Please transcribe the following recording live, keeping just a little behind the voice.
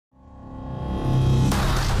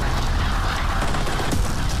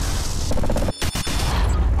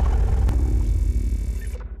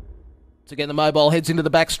Again, the Mobile heads into the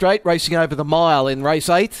back straight, racing over the mile in race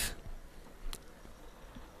 8.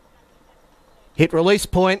 Hit release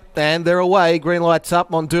point, and they're away. Green lights up.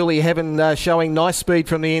 Monduli Heaven showing nice speed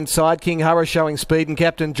from the inside. King Hurrah showing speed, and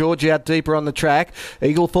Captain George out deeper on the track.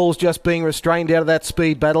 Eagle Falls just being restrained out of that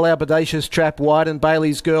speed battle. Our Bodacious Trap wide, and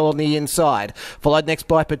Bailey's Girl on the inside. Followed next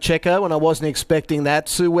by Pacheco, and I wasn't expecting that.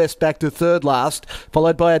 Sue West back to third last,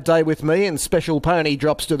 followed by A Day With Me, and Special Pony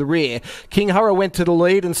drops to the rear. King Hurrah went to the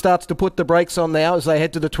lead and starts to put the brakes on now as they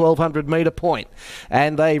head to the 1200 metre point.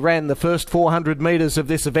 And they ran the first 400 metres of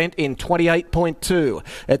this event in 28.2.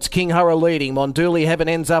 It's King Hurrah leading. Monduli Heaven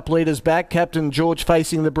ends up leaders back. Captain George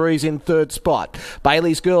facing the breeze in third spot.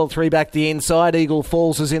 Bailey's Girl 3 back the inside. Eagle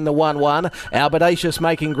Falls is in the 1-1. Our Bodacious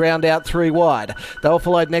making ground out 3 wide. They were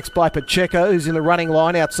followed next by Pacheco, who's in the running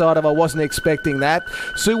line outside of I wasn't expecting that.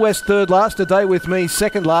 Sue West third last. A Day With Me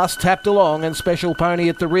second last. Tapped along, and Special Pony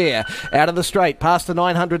at the rear. Out of the straight past the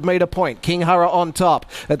 900 metre point. King Hurrah on top.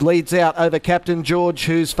 It leads out over Captain George,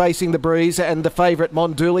 who's facing the breeze, and the favourite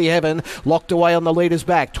Monduli Heaven locked away on the leaders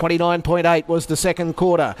back. 29.8 was the second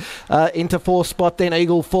quarter. Into fourth spot then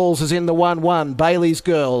Eagle Falls is in the 1-1. Bailey's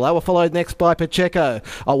Girl. They were followed next by Pacheco.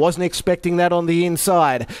 I wasn't expecting that on the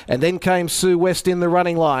inside. And then came Sue West in the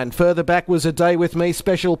running line. Further back was A Day With Me,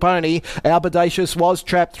 Special Pony. Our Bodacious was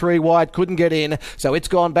trapped 3 wide, couldn't get in, so it's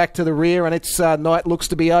gone back to the rear, and its night looks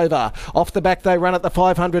to be over. Off the back they run at the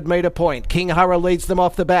 500 metre point. King Hurrah leads them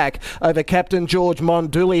off the back over Captain George.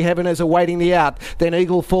 Monduli Heaven is awaiting the out. Then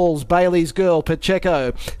Eagle Falls, Bailey's Girl,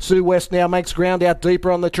 Pacheco. Sue West now makes ground out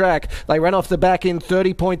deeper on the track. They ran off the back in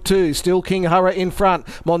 30.2. Still King Hurrah in front.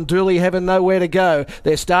 Monduli Heaven nowhere to go.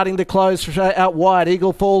 They're starting to close out wide.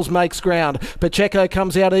 Eagle Falls makes ground. Pacheco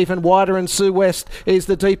comes out even wider, and Sue West is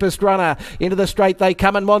the deepest runner. Into the straight they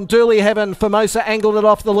come, and Monduli Heaven, Formosa angled it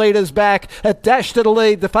off the leader's back. It dashed to the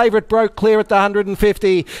lead. The favourite broke clear at the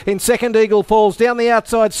 150. In second, Eagle Falls. Down the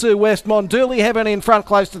outside, Sue West. Monduli Heaven in front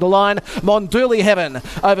close to the line. Monduli Heaven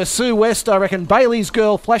over Sue West. I reckon Bailey's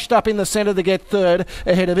Girl flashed up in the centre to get third,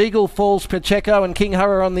 ahead of Eagle Falls, Pacheco and King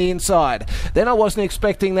Hurrah on the inside. Then I wasn't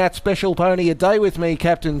expecting that. Special Pony, A Day With Me,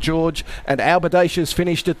 Captain George, and Our Bodacious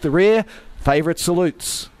finished at the rear. Favourite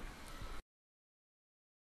salutes.